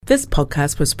This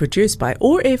podcast was produced by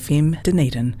OAR FM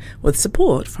Dunedin with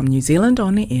support from New Zealand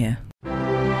On the Air.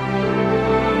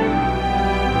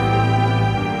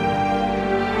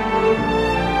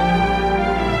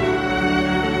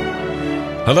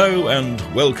 Hello and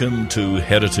welcome to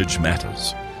Heritage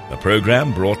Matters, a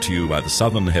programme brought to you by the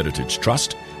Southern Heritage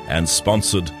Trust and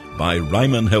sponsored by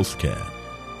Ryman Healthcare.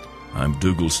 I'm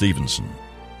Dougal Stevenson.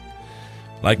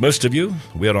 Like most of you,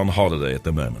 we're on holiday at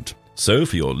the moment. So,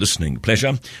 for your listening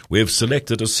pleasure, we've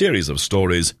selected a series of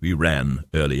stories we ran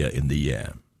earlier in the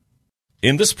year.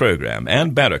 In this programme,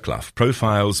 Anne Barraclough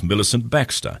profiles Millicent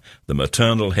Baxter, the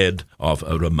maternal head of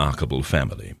a remarkable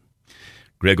family.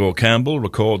 Gregor Campbell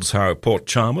records how Port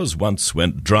Chalmers once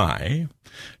went dry.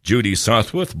 Judy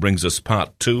Southworth brings us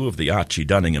part 2 of the Archie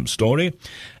Dunningham story,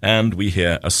 and we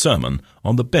hear a sermon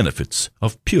on the benefits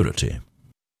of purity.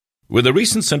 With the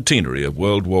recent centenary of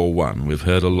World War I, we've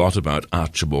heard a lot about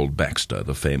Archibald Baxter,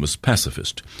 the famous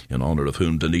pacifist, in honour of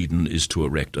whom Dunedin is to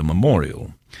erect a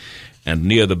memorial. And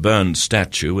near the burned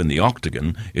statue in the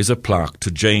Octagon is a plaque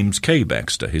to James K.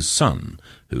 Baxter, his son,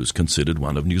 who's considered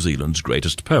one of New Zealand's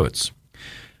greatest poets.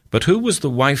 But who was the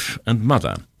wife and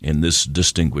mother in this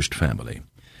distinguished family?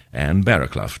 Anne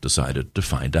Barraclough decided to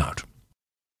find out.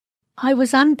 I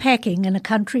was unpacking in a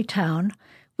country town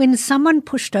when someone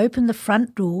pushed open the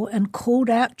front door and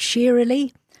called out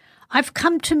cheerily, "I've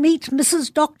come to meet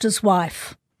Mrs. Doctor's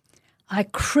wife." I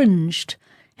cringed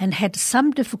and had some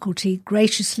difficulty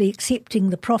graciously accepting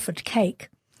the proffered cake.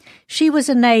 She was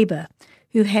a neighbour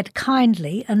who had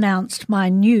kindly announced my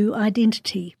new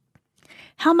identity.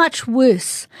 How much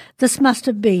worse this must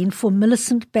have been for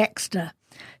Millicent Baxter,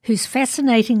 whose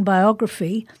fascinating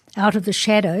biography, Out of the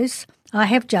Shadows, I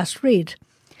have just read.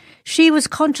 She was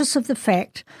conscious of the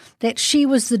fact that she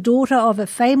was the daughter of a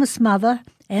famous mother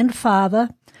and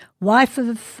father, wife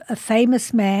of a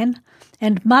famous man,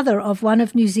 and mother of one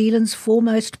of New Zealand's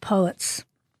foremost poets.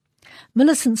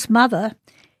 Millicent's mother,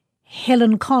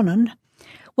 Helen Connon,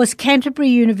 was Canterbury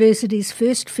University's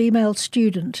first female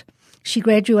student. She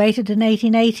graduated in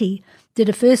 1880, did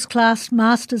a first-class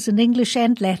Masters in English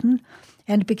and Latin,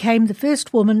 and became the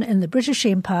first woman in the British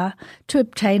Empire to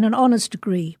obtain an honours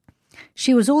degree.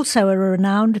 She was also a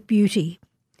renowned beauty.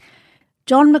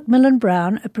 John Macmillan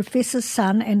Brown, a professor's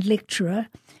son and lecturer,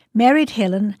 married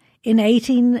Helen in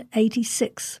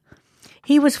 1886.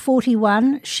 He was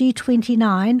 41, she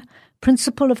 29,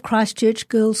 principal of Christchurch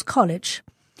Girls' College.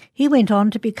 He went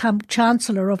on to become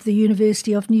Chancellor of the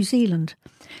University of New Zealand.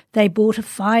 They bought a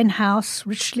fine house,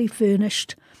 richly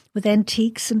furnished, with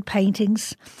antiques and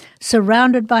paintings,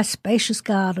 surrounded by spacious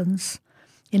gardens.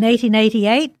 In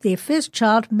 1888, their first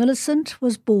child, Millicent,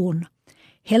 was born.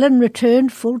 Helen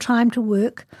returned full-time to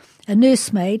work. A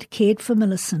nursemaid cared for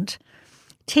Millicent.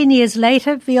 10 years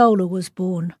later, Viola was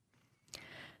born.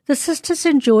 The sisters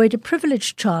enjoyed a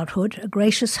privileged childhood, a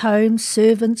gracious home,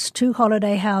 servants, 2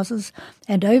 holiday houses,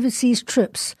 and overseas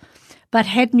trips, but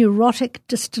had neurotic,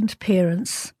 distant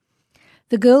parents.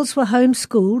 The girls were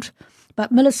homeschooled,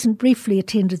 but Millicent briefly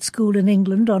attended school in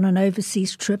England on an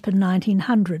overseas trip in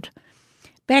 1900.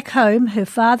 Back home, her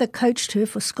father coached her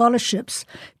for scholarships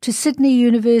to Sydney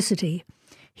University.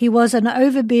 He was an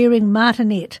overbearing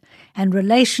martinet, and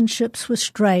relationships were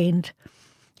strained.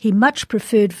 He much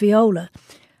preferred Viola,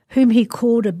 whom he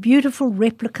called a beautiful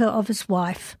replica of his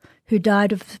wife, who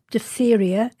died of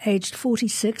diphtheria, aged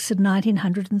 46 in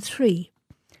 1903.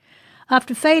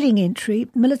 After failing entry,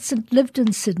 Millicent lived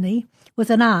in Sydney with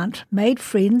an aunt, made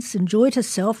friends, enjoyed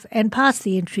herself, and passed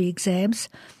the entry exams,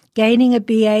 gaining a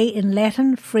BA in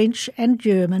Latin, French and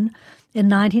German in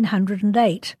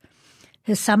 1908.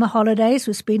 Her summer holidays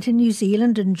were spent in New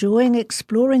Zealand, enjoying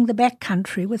exploring the back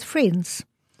country with friends.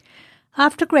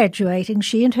 After graduating,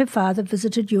 she and her father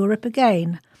visited Europe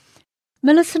again.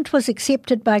 Millicent was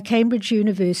accepted by Cambridge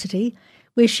University,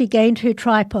 where she gained her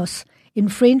tripos in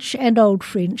French and Old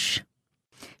French.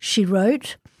 She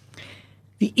wrote,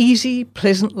 "The easy,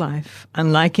 pleasant life,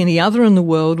 unlike any other in the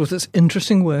world with its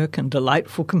interesting work and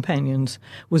delightful companions,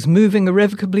 was moving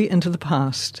irrevocably into the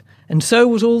past, and so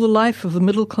was all the life of the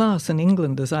middle class in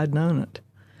England as I'd known it.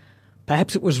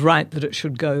 Perhaps it was right that it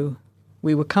should go.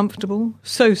 We were comfortable,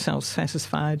 so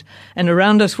self-satisfied, and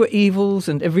around us were evils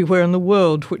and everywhere in the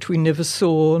world which we never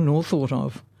saw nor thought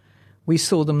of. We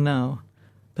saw them now,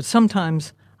 but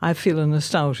sometimes I feel a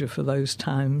nostalgia for those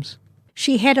times."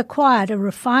 She had acquired a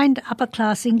refined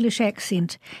upper-class English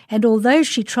accent, and although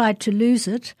she tried to lose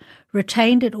it,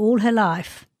 retained it all her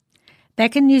life.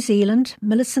 Back in New Zealand,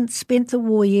 Millicent spent the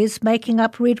war years making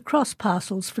up Red Cross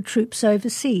parcels for troops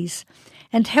overseas,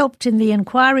 and helped in the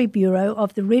Inquiry Bureau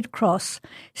of the Red Cross,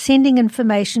 sending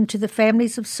information to the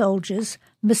families of soldiers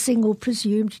missing or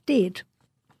presumed dead.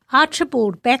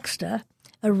 Archibald Baxter,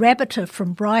 a rabbiter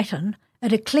from Brighton, a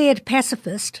declared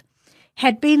pacifist,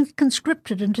 had been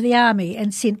conscripted into the army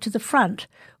and sent to the front,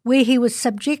 where he was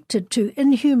subjected to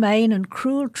inhumane and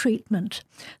cruel treatment,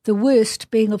 the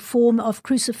worst being a form of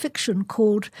crucifixion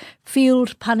called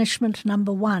Field Punishment No.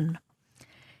 1.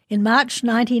 In March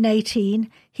 1918,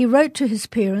 he wrote to his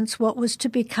parents what was to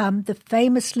become the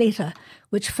famous letter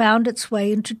which found its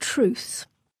way into Truth.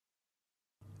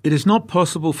 It is not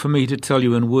possible for me to tell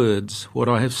you in words what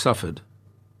I have suffered,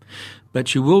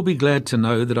 but you will be glad to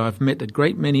know that I have met a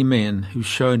great many men who've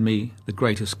shown me the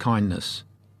greatest kindness.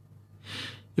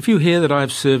 If you hear that I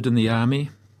have served in the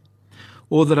army,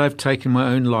 or that I have taken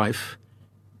my own life,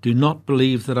 do not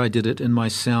believe that I did it in my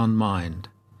sound mind.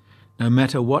 No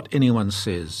matter what anyone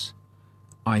says,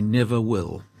 I never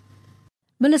will.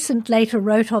 Millicent later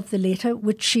wrote of the letter,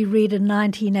 which she read in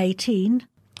 1918,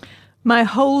 My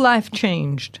whole life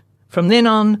changed. From then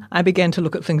on, I began to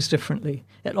look at things differently.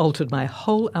 It altered my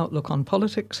whole outlook on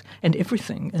politics and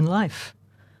everything in life.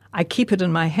 I keep it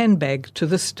in my handbag to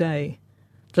this day.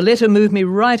 The letter moved me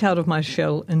right out of my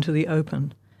shell into the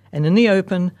open. And in the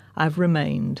open, I've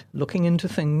remained, looking into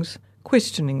things,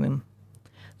 questioning them.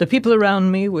 The people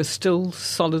around me were still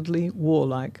solidly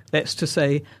warlike, that's to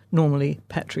say, normally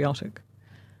patriotic.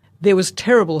 There was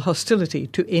terrible hostility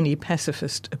to any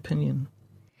pacifist opinion.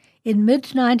 In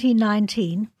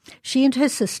mid-1919, she and her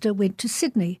sister went to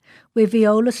Sydney, where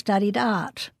Viola studied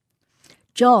art.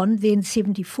 John, then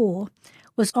 74,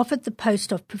 was offered the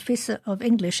post of Professor of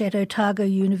English at Otago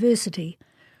University.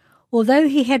 Although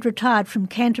he had retired from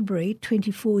Canterbury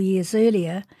 24 years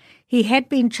earlier, he had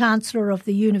been Chancellor of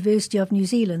the University of New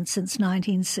Zealand since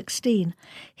 1916.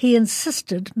 He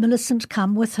insisted Millicent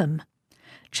come with him.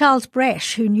 Charles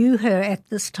Brash, who knew her at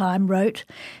this time, wrote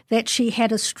that she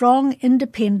had a strong,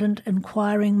 independent,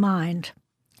 inquiring mind.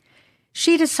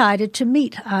 She decided to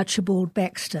meet Archibald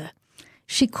Baxter.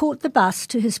 She caught the bus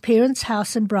to his parents'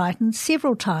 house in Brighton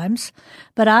several times,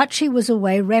 but Archie was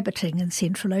away rabbiting in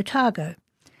central Otago.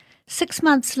 6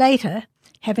 months later,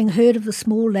 having heard of the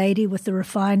small lady with the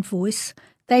refined voice,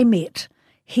 they met.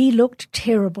 He looked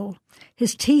terrible.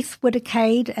 His teeth were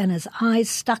decayed and his eyes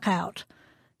stuck out.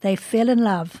 They fell in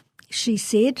love. She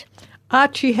said,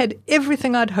 Archie had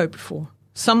everything I'd hoped for.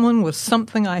 Someone with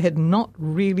something I had not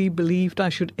really believed I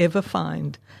should ever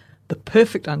find. The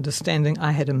perfect understanding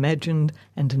I had imagined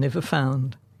and never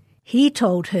found. He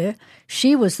told her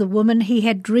she was the woman he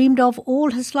had dreamed of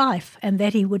all his life and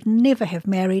that he would never have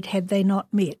married had they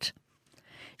not met.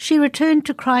 She returned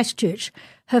to Christchurch.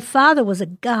 Her father was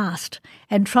aghast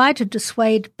and tried to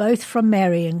dissuade both from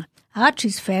marrying.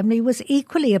 Archie's family was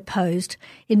equally opposed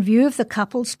in view of the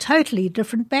couple's totally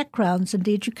different backgrounds and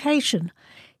education.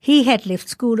 He had left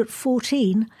school at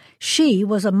 14. She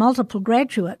was a multiple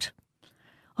graduate.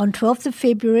 On 12th of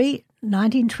February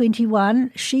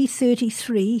 1921, she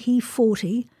 33, he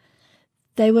 40,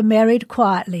 they were married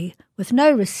quietly, with no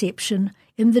reception,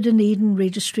 in the Dunedin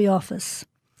Registry Office.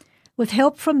 With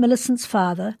help from Millicent's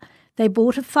father, they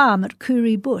bought a farm at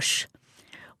Koori Bush,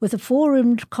 with a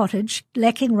 4-roomed cottage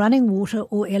lacking running water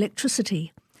or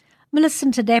electricity.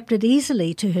 Millicent adapted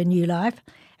easily to her new life,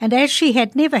 and as she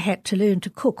had never had to learn to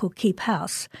cook or keep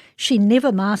house, she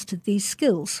never mastered these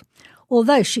skills,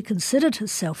 although she considered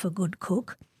herself a good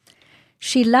cook.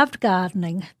 She loved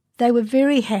gardening. They were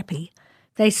very happy.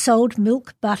 They sold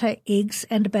milk, butter, eggs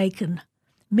and bacon.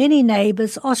 Many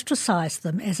neighbours ostracised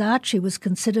them as Archie was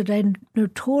considered a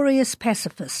notorious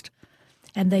pacifist,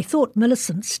 and they thought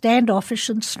Millicent standoffish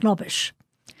and snobbish.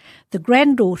 The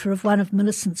granddaughter of one of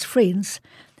Millicent's friends,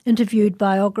 interviewed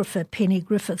biographer Penny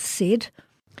Griffith, said,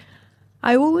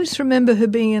 I always remember her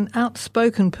being an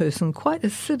outspoken person, quite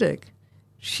acidic.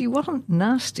 She wasn't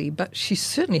nasty, but she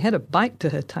certainly had a bite to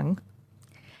her tongue.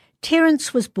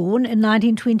 Terence was born in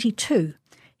 1922.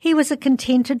 He was a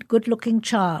contented, good-looking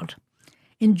child.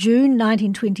 In June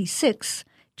 1926,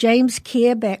 James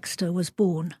Kerr Baxter was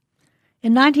born.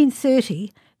 In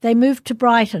 1930, they moved to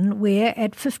Brighton, where,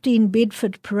 at 15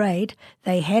 Bedford Parade,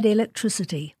 they had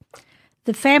electricity.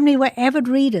 The family were avid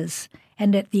readers,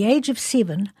 and at the age of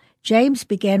 7, James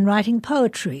began writing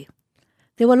poetry.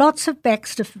 There were lots of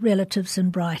Baxter relatives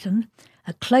in Brighton,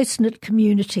 a close-knit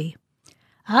community.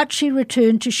 Archie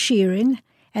returned to shearing,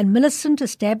 and Millicent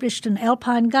established an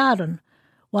alpine garden,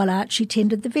 while Archie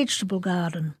tended the vegetable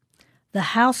garden. The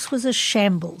house was a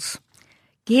shambles.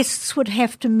 Guests would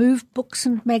have to move books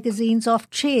and magazines off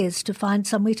chairs to find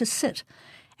somewhere to sit,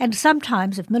 and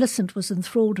sometimes, if Millicent was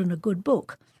enthralled in a good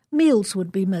book, meals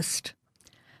would be missed.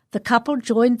 The couple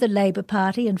joined the Labour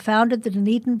Party and founded the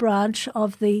Dunedin branch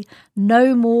of the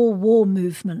No More War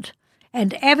movement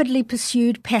and avidly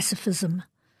pursued pacifism.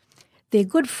 Their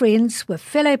good friends were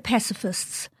fellow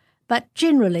pacifists, but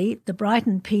generally the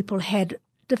Brighton people had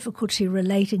difficulty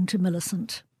relating to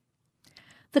Millicent.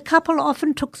 The couple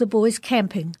often took the boys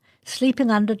camping,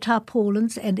 sleeping under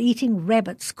tarpaulins and eating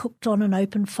rabbits cooked on an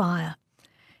open fire.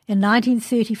 In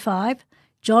 1935,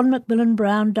 John Macmillan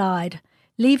Brown died,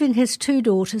 leaving his 2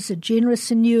 daughters a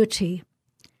generous annuity.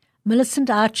 Millicent,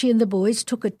 Archie and the boys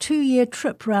took a 2-year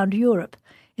trip round Europe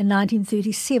in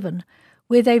 1937,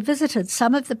 where they visited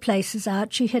some of the places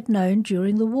Archie had known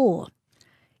during the war.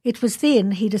 It was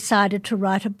then he decided to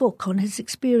write a book on his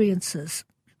experiences.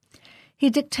 He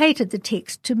dictated the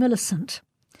text to Millicent.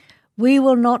 We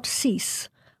Will Not Cease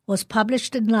was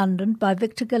published in London by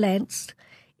Victor Gollancz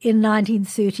in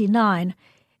 1939.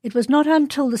 It was not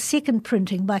until the second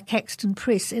printing by Caxton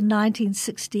Press in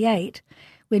 1968,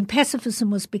 when pacifism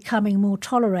was becoming more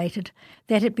tolerated,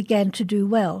 that it began to do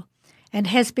well, and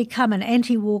has become an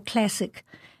anti-war classic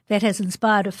that has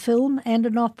inspired a film and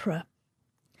an opera.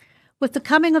 With the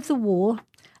coming of the war,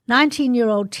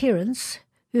 19-year-old Terence,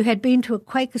 who had been to a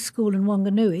Quaker school in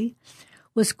Wanganui,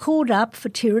 was called up for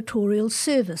territorial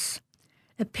service,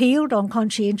 appealed on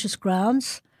conscientious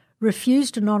grounds,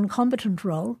 refused a non-combatant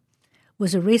role,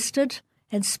 was arrested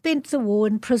and spent the war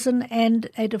in prison and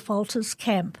a defaulters'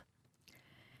 camp.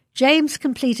 James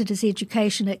completed his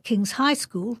education at King's High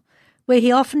School, where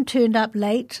he often turned up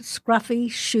late, scruffy,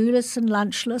 shoeless and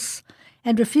lunchless,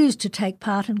 and refused to take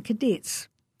part in cadets.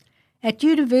 At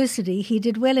university he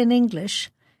did well in English,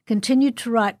 continued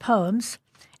to write poems,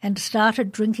 and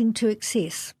started drinking to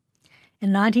excess.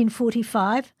 In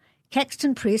 1945,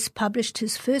 Caxton Press published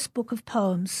his first book of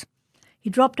poems. He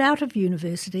dropped out of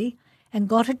university and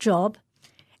got a job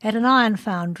at an iron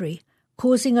foundry,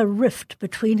 causing a rift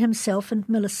between himself and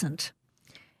Millicent.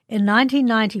 In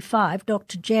 1995,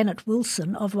 Dr. Janet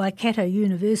Wilson of Waikato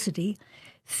University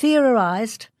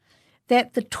theorised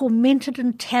that the tormented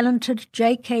and talented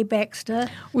J.K. Baxter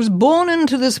was born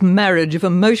into this marriage of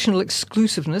emotional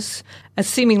exclusiveness, a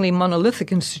seemingly monolithic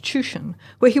institution,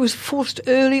 where he was forced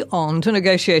early on to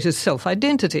negotiate his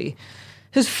self-identity.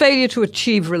 His failure to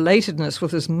achieve relatedness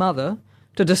with his mother,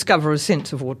 to discover a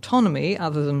sense of autonomy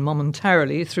other than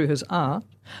momentarily through his art,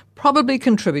 probably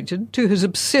contributed to his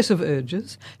obsessive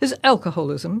urges, his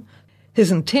alcoholism,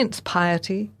 his intense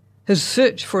piety, his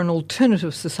search for an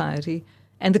alternative society,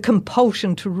 and the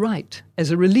compulsion to write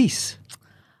as a release.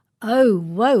 Oh,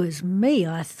 woe is me,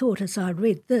 I thought as I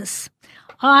read this.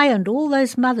 I and all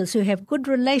those mothers who have good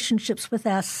relationships with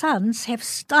our sons have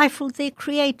stifled their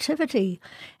creativity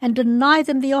and denied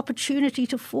them the opportunity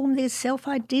to form their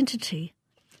self-identity.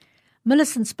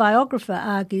 Millicent's biographer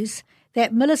argues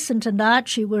that Millicent and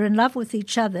Archie were in love with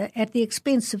each other at the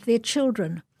expense of their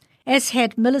children, as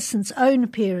had Millicent's own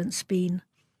parents been.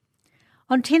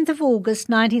 On 10th of August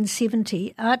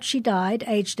 1970, Archie died,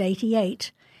 aged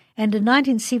 88, and in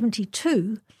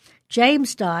 1972,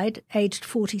 James died, aged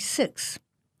 46.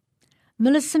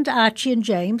 Millicent, Archie and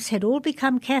James had all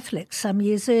become Catholics some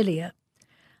years earlier.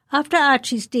 After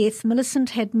Archie's death, Millicent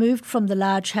had moved from the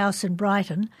large house in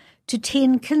Brighton to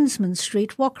 10 Kinsman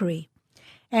Street, Wockery,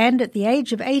 and at the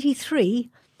age of 83,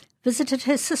 visited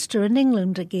her sister in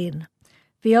England again.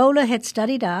 Viola had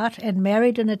studied art and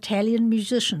married an Italian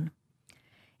musician.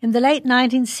 In the late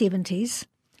 1970s,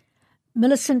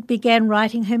 Millicent began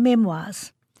writing her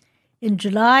memoirs. In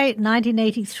July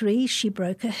 1983, she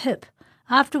broke her hip,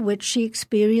 after which she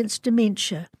experienced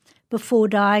dementia, before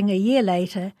dying a year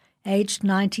later, aged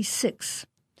 96.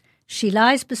 She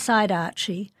lies beside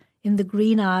Archie in the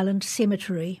Green Island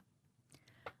Cemetery.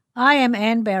 I am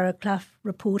Anne Barrowclough,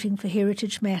 reporting for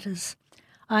Heritage Matters.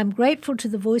 I am grateful to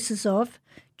the voices of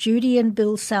Judy and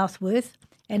Bill Southworth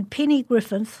and Penny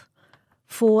Griffith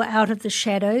for Out of the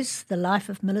Shadows, The Life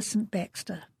of Millicent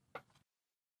Baxter.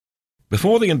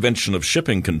 Before the invention of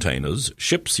shipping containers,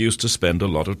 ships used to spend a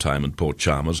lot of time in Port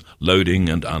Chalmers loading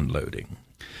and unloading.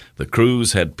 The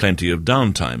crews had plenty of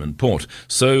downtime in port,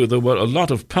 so there were a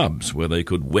lot of pubs where they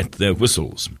could wet their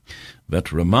whistles.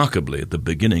 But remarkably, at the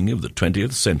beginning of the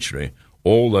 20th century,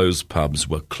 all those pubs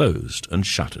were closed and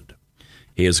shuttered.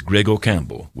 Here's Gregor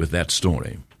Campbell with that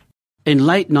story. In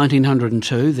late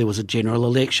 1902, there was a general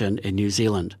election in New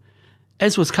Zealand.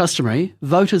 As was customary,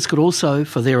 voters could also,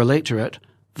 for their electorate,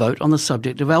 vote on the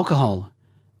subject of alcohol,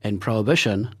 and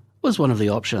prohibition was one of the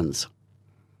options.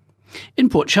 In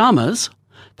Port Chalmers,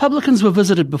 publicans were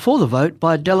visited before the vote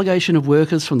by a delegation of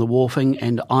workers from the wharfing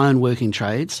and ironworking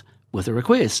trades with a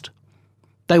request.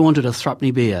 They wanted a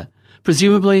threepenny beer,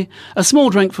 presumably a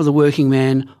small drink for the working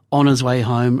man on his way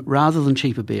home rather than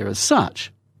cheaper beer as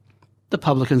such. The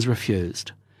publicans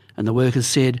refused, and the workers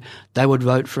said they would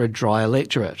vote for a dry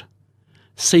electorate.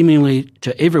 Seemingly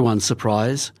to everyone's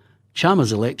surprise,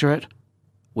 Chalmers' electorate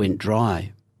went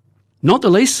dry. Not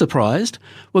the least surprised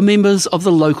were members of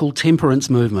the local temperance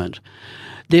movement.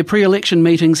 Their pre-election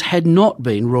meetings had not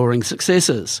been roaring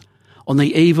successes. On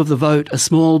the eve of the vote, a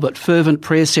small but fervent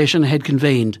prayer session had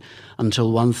convened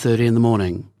until 1:30 in the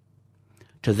morning.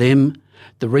 To them,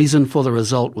 the reason for the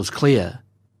result was clear.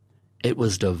 It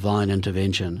was divine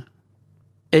intervention.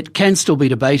 It can still be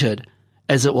debated,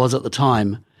 as it was at the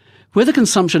time, whether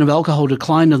consumption of alcohol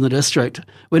declined in the district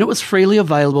when it was freely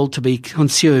available to be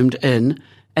consumed in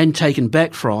and taken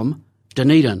back from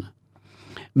Dunedin.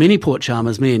 Many Port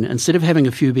Chalmers men, instead of having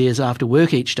a few beers after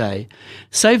work each day,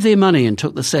 saved their money and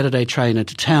took the Saturday train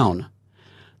into town.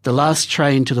 The last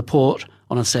train to the port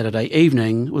on a Saturday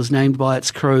evening was named by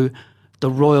its crew the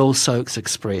Royal Soaks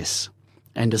Express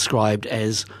and described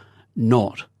as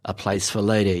not a place for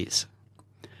ladies.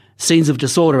 Scenes of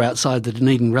disorder outside the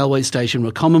Dunedin railway station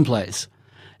were commonplace.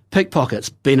 Pickpockets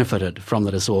benefited from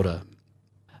the disorder.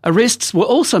 Arrests were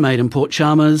also made in Port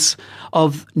Chalmers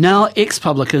of now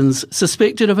ex-publicans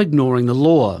suspected of ignoring the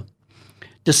law.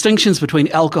 Distinctions between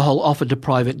alcohol offered to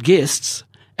private guests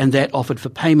and that offered for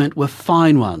payment were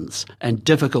fine ones and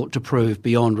difficult to prove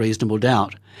beyond reasonable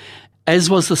doubt, as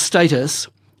was the status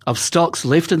of stocks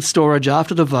left in storage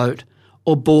after the vote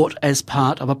or bought as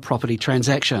part of a property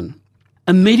transaction.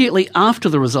 Immediately after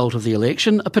the result of the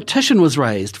election, a petition was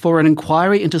raised for an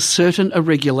inquiry into certain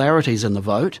irregularities in the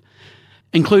vote,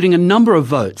 including a number of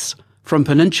votes from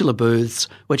Peninsula booths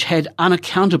which had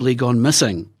unaccountably gone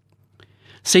missing.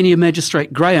 Senior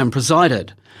Magistrate Graham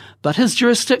presided, but his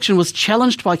jurisdiction was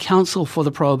challenged by counsel for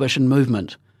the Prohibition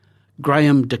movement.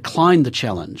 Graham declined the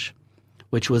challenge,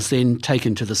 which was then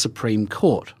taken to the Supreme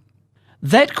Court.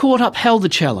 That court upheld the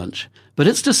challenge, but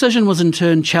its decision was in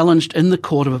turn challenged in the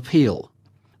Court of Appeal.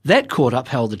 That court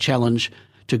upheld the challenge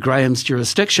to Graham's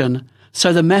jurisdiction,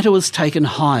 so the matter was taken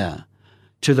higher,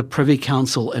 to the Privy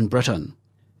Council in Britain.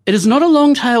 It is not a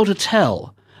long tale to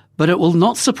tell, but it will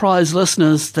not surprise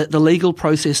listeners that the legal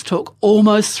process took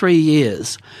almost 3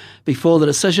 years before the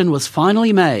decision was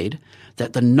finally made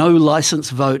that the no licence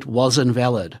vote was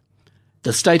invalid.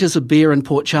 The status of beer in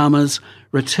Port Chalmers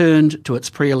returned to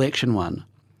its pre-election one.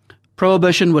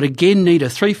 Prohibition would again need a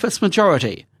 3/5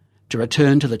 majority to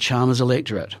return to the Chalmers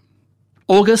electorate.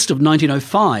 August of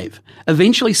 1905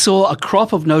 eventually saw a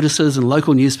crop of notices in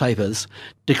local newspapers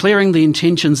declaring the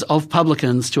intentions of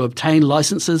publicans to obtain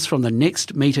licences from the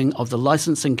next meeting of the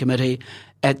licensing committee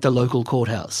at the local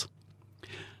courthouse.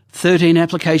 13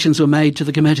 applications were made to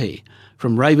the committee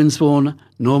from Ravensbourne,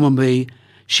 Normanby,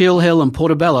 Shield Hill and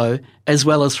Portobello, as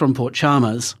well as from Port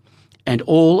Chalmers, and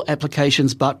all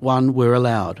applications but one were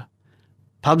allowed.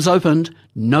 Pubs opened,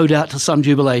 no doubt to some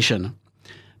jubilation,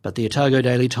 but the Otago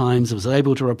Daily Times was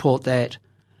able to report that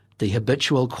the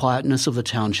habitual quietness of the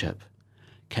township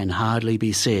can hardly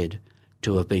be said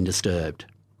to have been disturbed.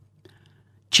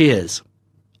 Cheers.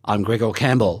 I'm Gregor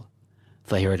Campbell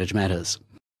for Heritage Matters.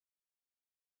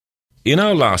 In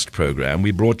our last programme,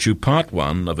 we brought you part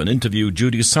one of an interview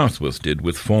Judy Southworth did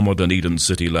with former Dunedin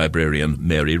City Librarian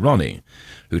Mary Ronnie,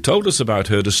 who told us about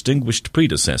her distinguished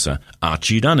predecessor,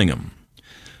 Archie Dunningham.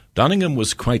 Dunningham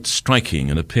was quite striking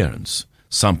in appearance,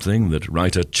 something that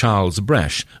writer Charles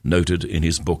Brash noted in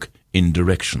his book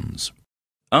Indirections.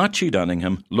 Archie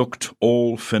Dunningham looked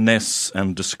all finesse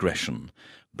and discretion,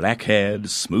 black-haired,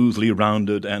 smoothly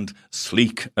rounded, and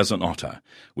sleek as an otter,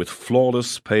 with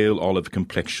flawless pale olive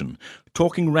complexion,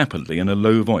 talking rapidly in a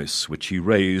low voice, which he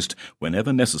raised,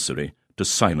 whenever necessary, to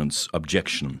silence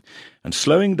objection, and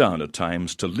slowing down at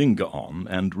times to linger on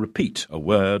and repeat a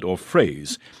word or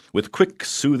phrase, with quick,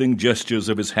 soothing gestures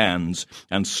of his hands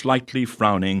and slightly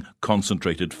frowning,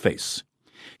 concentrated face.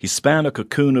 He span a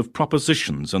cocoon of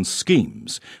propositions and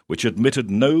schemes which admitted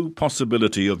no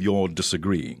possibility of your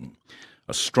disagreeing.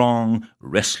 A strong,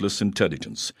 restless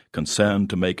intelligence concerned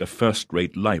to make a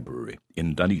first-rate library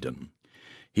in Dunedin.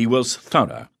 He was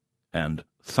thorough and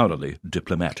thoroughly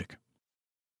diplomatic.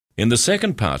 In the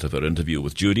second part of her interview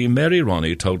with Judy, Mary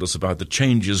Ronnie told us about the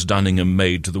changes Dunningham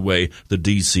made to the way the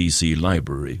DCC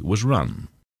library was run.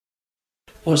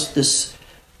 Was this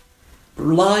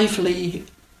lively,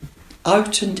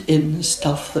 out and in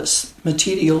stuff, that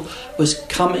material was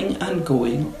coming and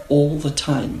going all the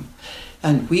time.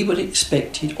 And we were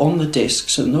expected on the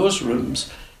desks in those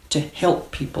rooms to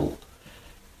help people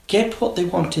get what they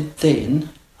wanted then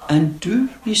and do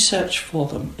research for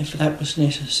them if that was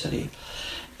necessary.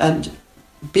 And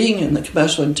being in the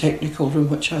commercial and technical room,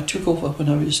 which I took over when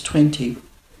I was 20,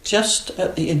 just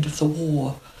at the end of the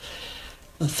war,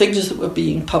 the things that were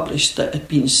being published that had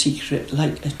been secret,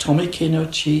 like atomic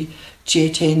energy,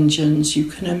 jet engines, you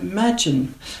can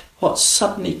imagine what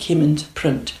suddenly came into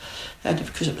print. and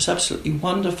because it was absolutely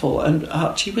wonderful, and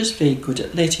Archie was very good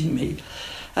at letting me.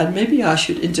 And maybe I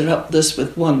should interrupt this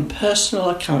with one personal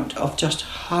account of just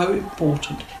how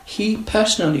important he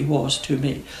personally was to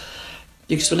me.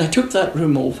 Because when I took that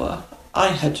room over, I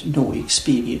had no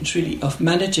experience really of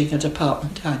managing a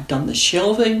department. I'd done the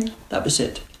shelving, that was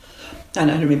it. And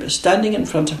I remember standing in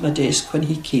front of my desk when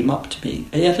he came up to me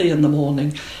early in the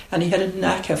morning, and he had a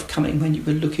knack of coming when you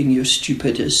were looking your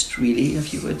stupidest, really,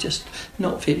 if you were just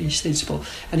not very sensible.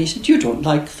 And he said, "You don't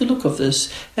like the look of this."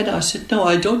 And I said, "No,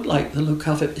 I don't like the look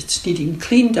of it. It's needing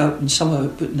cleaned out and somehow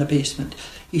put in the basement."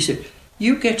 He said,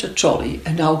 "You get a trolley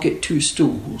and I'll get 2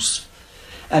 stools."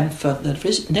 And for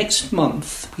the next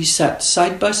month, we sat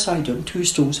side by side on 2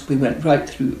 stools. We went right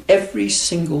through every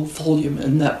single volume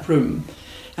in that room.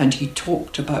 And he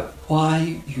talked about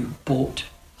why you bought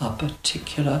a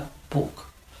particular book.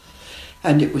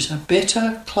 And it was a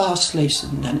better class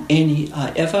lesson than any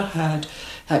I ever had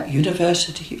at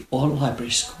university or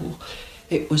library school.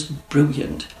 It was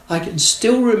brilliant. I can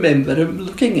still remember him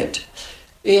looking at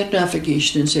air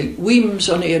navigation and saying, "Weems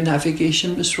on air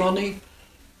navigation, Miss Ronnie.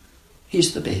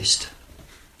 He's the best."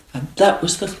 And that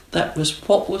was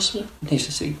what was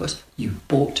necessary, was you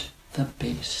bought the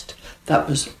best. That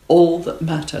was all that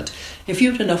mattered. If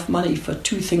you had enough money for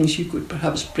 2 things, you could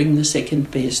perhaps bring the second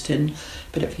best in.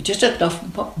 But if you just had enough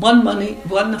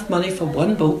money for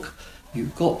 1 book,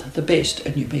 you got the best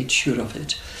and you made sure of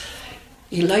it.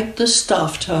 He liked the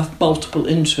staff to have multiple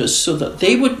interests so that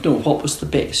they would know what was the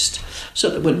best. So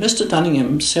that when Mr. Dunningham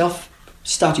himself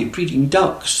started breeding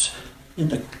ducks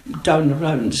down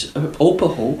around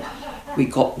Opaho, we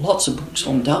got lots of books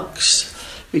on ducks.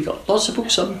 We got lots of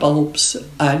books on bulbs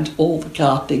and all the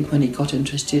gardening when he got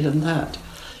interested in that.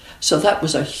 So that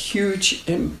was a huge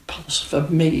impulse for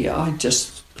me. I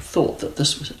just thought that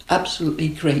this was absolutely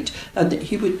great, and that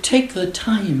he would take the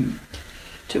time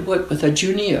to work with a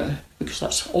junior, because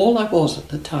that's all I was at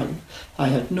the time. I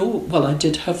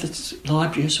did have the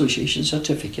Library Association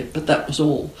certificate, but that was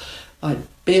all. I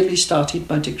barely started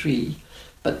my degree,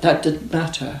 but that didn't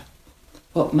matter.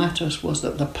 What matters was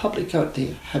that the public out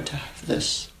there had to have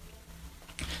this.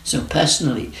 So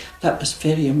personally, that was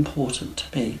very important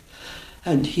to me.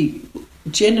 And he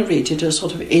generated a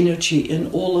sort of energy in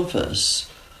all of us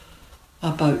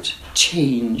about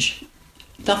change.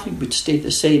 Nothing would stay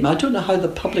the same. I don't know how the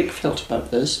public felt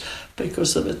about this,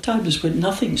 because there were times when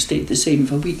nothing stayed the same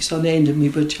for weeks on end and we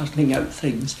were churning out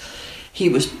things. He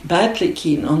was badly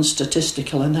keen on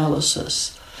statistical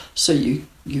analysis. So you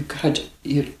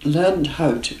learned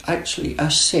how to actually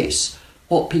assess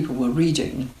what people were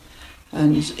reading.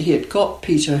 And he had got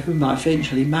Peter, whom I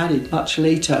eventually married much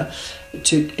later,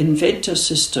 to invent a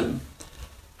system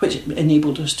which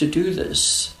enabled us to do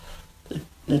this.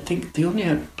 I think the only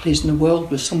place in the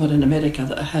world was somewhere in America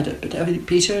that had it, but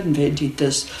Peter invented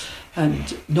this,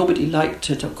 and nobody liked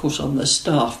it, of course, on the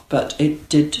staff, but it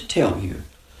did tell you.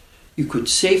 You could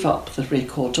save up the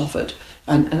record of it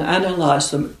and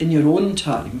analyse them in your own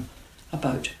time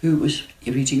about who was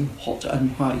reading what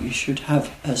and why. You should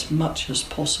have as much as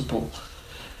possible.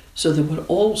 So there were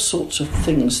all sorts of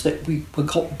things that we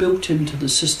got built into the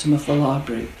system of the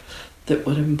library that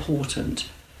were important.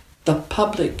 The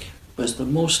public was the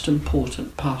most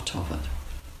important part of it.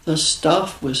 The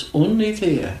staff was only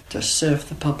there to serve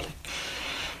the public.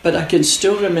 But I can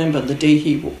still remember the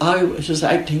day I was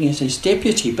acting as his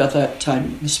deputy by that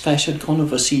time. Miss Fash had gone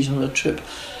overseas on a trip,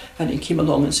 and he came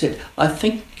along and said, "I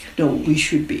think, we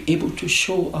should be able to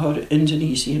show our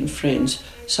Indonesian friends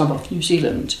some of New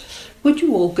Zealand. Would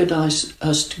you organise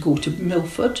us to go to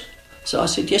Milford?" So I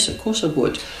said, "Yes, of course I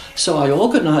would." So I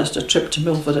organised a trip to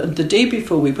Milford, and the day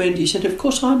before we went, he said, "Of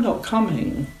course I'm not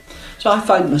coming." So I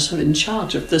found myself in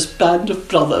charge of this band of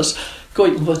brothers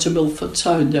going over to Milford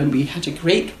Sound, and we had a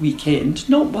great weekend.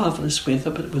 Not marvellous weather,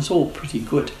 but it was all pretty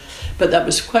good. But that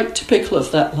was quite typical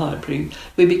of that library.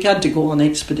 We began to go on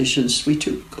expeditions. We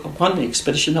took one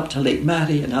expedition up to Lake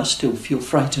Mary, and I still feel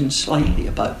frightened slightly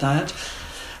about that.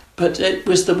 But it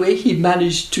was the way he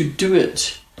managed to do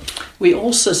it. We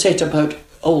also set about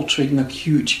altering a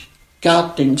huge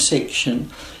gardening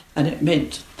section, and it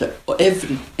meant that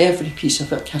every piece of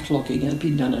that cataloguing had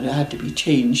been done and it had to be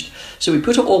changed. So we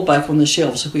put it all back on the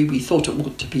shelves the way we thought it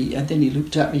ought to be, and then he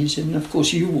looked at me and said, "Of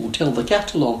course you will tell the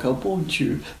cataloguer, won't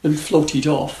you?" and floated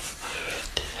off.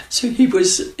 So he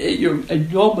was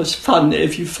enormous fun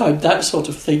if you found that sort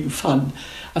of thing fun.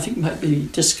 I think it might be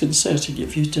disconcerting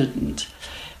if you didn't.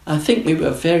 I think we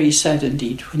were very sad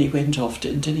indeed when he went off to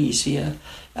Indonesia,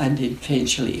 and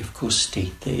eventually, of course,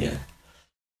 stayed there.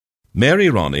 Mary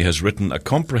Ronnie has written a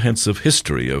comprehensive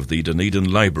history of the Dunedin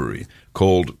Library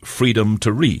called Freedom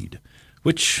to Read,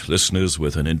 which listeners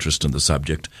with an interest in the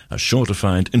subject are sure to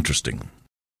find interesting.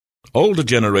 Older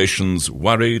generations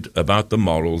worried about the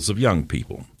morals of young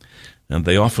people, and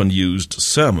they often used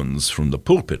sermons from the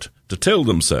pulpit to tell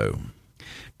them so.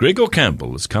 Gregor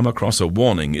Campbell has come across a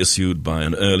warning issued by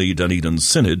an early Dunedin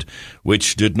synod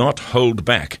which did not hold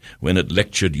back when it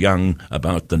lectured young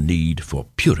about the need for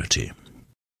purity.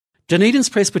 Dunedin's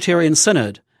Presbyterian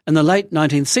Synod in the late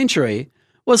 19th century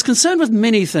was concerned with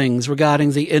many things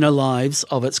regarding the inner lives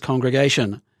of its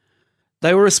congregation.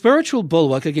 They were a spiritual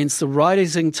bulwark against the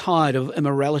rising tide of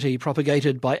immorality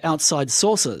propagated by outside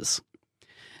sources,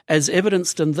 as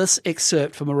evidenced in this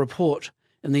excerpt from a report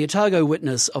in the Otago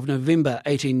Witness of November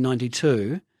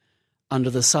 1892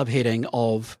 under the subheading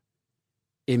of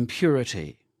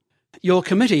Impurity. Your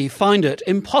committee find it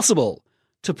impossible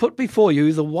to put before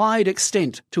you the wide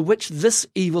extent to which this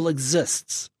evil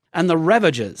exists and the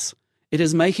ravages it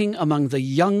is making among the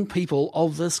young people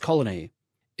of this colony.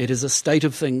 It is a state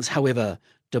of things, however,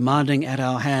 demanding at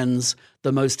our hands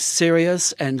the most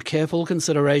serious and careful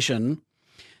consideration,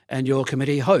 and your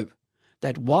committee hope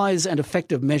that wise and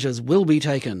effective measures will be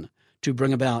taken to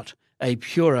bring about a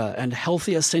purer and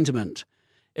healthier sentiment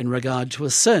in regard to a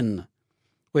sin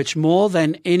which more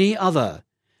than any other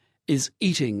is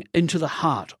eating into the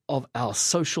heart of our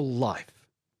social life.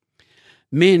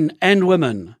 Men and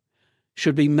women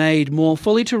should be made more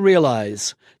fully to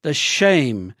realize the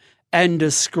shame and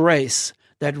disgrace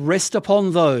that rest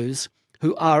upon those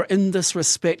who are in this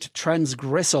respect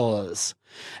transgressors,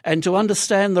 and to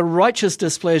understand the righteous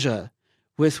displeasure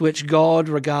with which God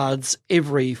regards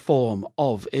every form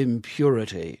of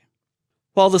impurity.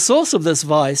 While the source of this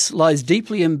vice lies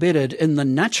deeply embedded in the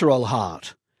natural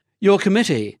heart, your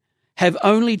committee have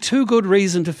only too good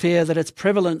reason to fear that its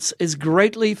prevalence is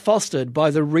greatly fostered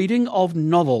by the reading of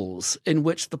novels in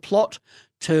which the plot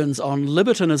turns on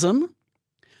libertinism,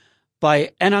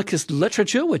 by anarchist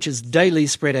literature which is daily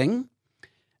spreading,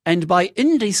 and by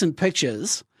indecent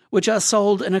pictures which are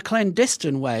sold in a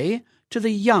clandestine way to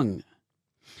the young.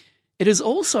 It is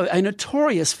also a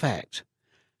notorious fact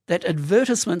that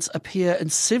advertisements appear in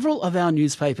several of our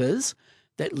newspapers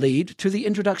that lead to the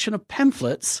introduction of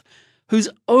pamphlets whose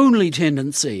only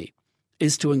tendency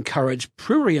is to encourage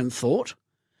prurient thought,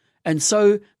 and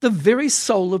so the very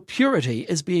soul of purity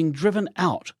is being driven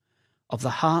out of the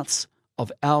hearts of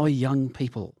our young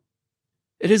people.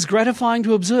 It is gratifying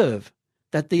to observe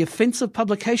that the Offensive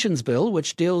Publications Bill,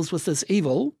 which deals with this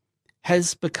evil,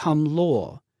 has become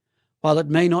law. While it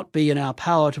may not be in our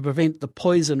power to prevent the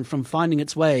poison from finding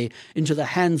its way into the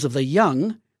hands of the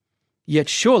young, yet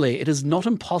surely it is not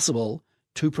impossible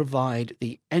to provide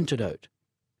the antidote.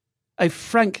 A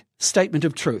frank statement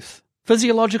of truth,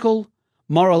 physiological,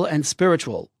 moral and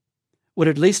spiritual, would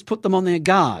at least put them on their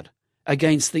guard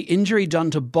against the injury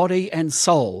done to body and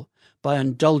soul by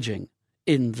indulging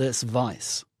in this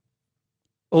vice.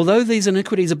 Although these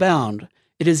iniquities abound,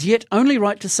 it is yet only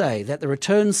right to say that the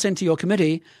returns sent to your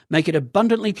committee make it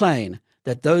abundantly plain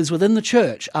that those within the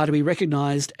church are to be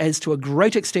recognised as to a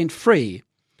great extent free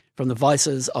from the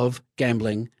vices of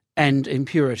gambling and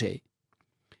impurity.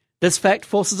 This fact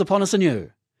forces upon us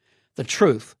anew the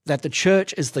truth that the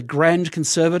church is the grand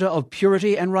conservator of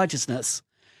purity and righteousness,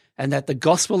 and that the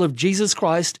gospel of Jesus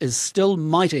Christ is still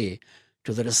mighty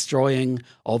to the destroying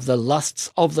of the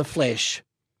lusts of the flesh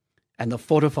and the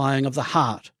fortifying of the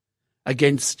heart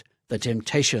against the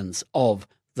temptations of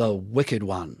the wicked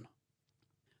one.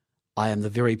 I am the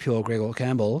very pure Gregor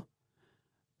Campbell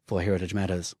for Heritage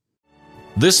Matters.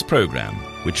 This programme,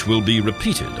 which will be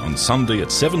repeated on Sunday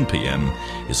at 7 p.m,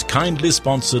 is kindly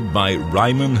sponsored by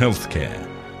Ryman Healthcare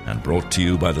and brought to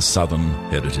you by the Southern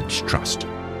Heritage Trust.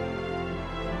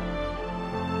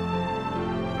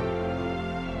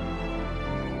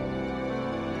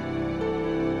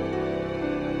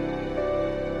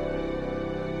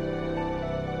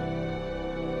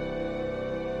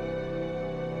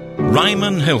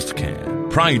 Ryman Healthcare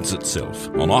prides itself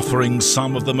on offering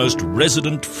some of the most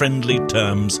resident-friendly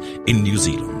terms in New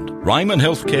Zealand. Ryman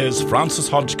Healthcare's Francis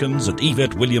Hodgkins and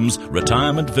Yvette Williams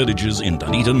retirement villages in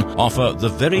Dunedin offer the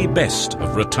very best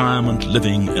of retirement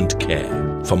living and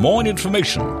care. For more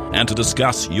information and to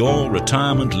discuss your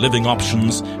retirement living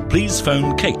options, please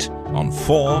phone Kate on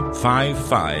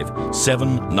 455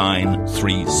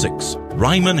 7936.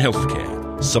 Ryman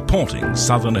Healthcare, supporting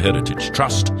Southern Heritage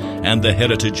Trust and the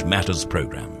Heritage Matters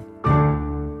programme.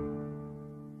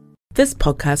 This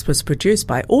podcast was produced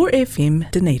by OAR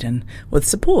FM Dunedin with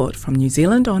support from New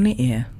Zealand On the Air.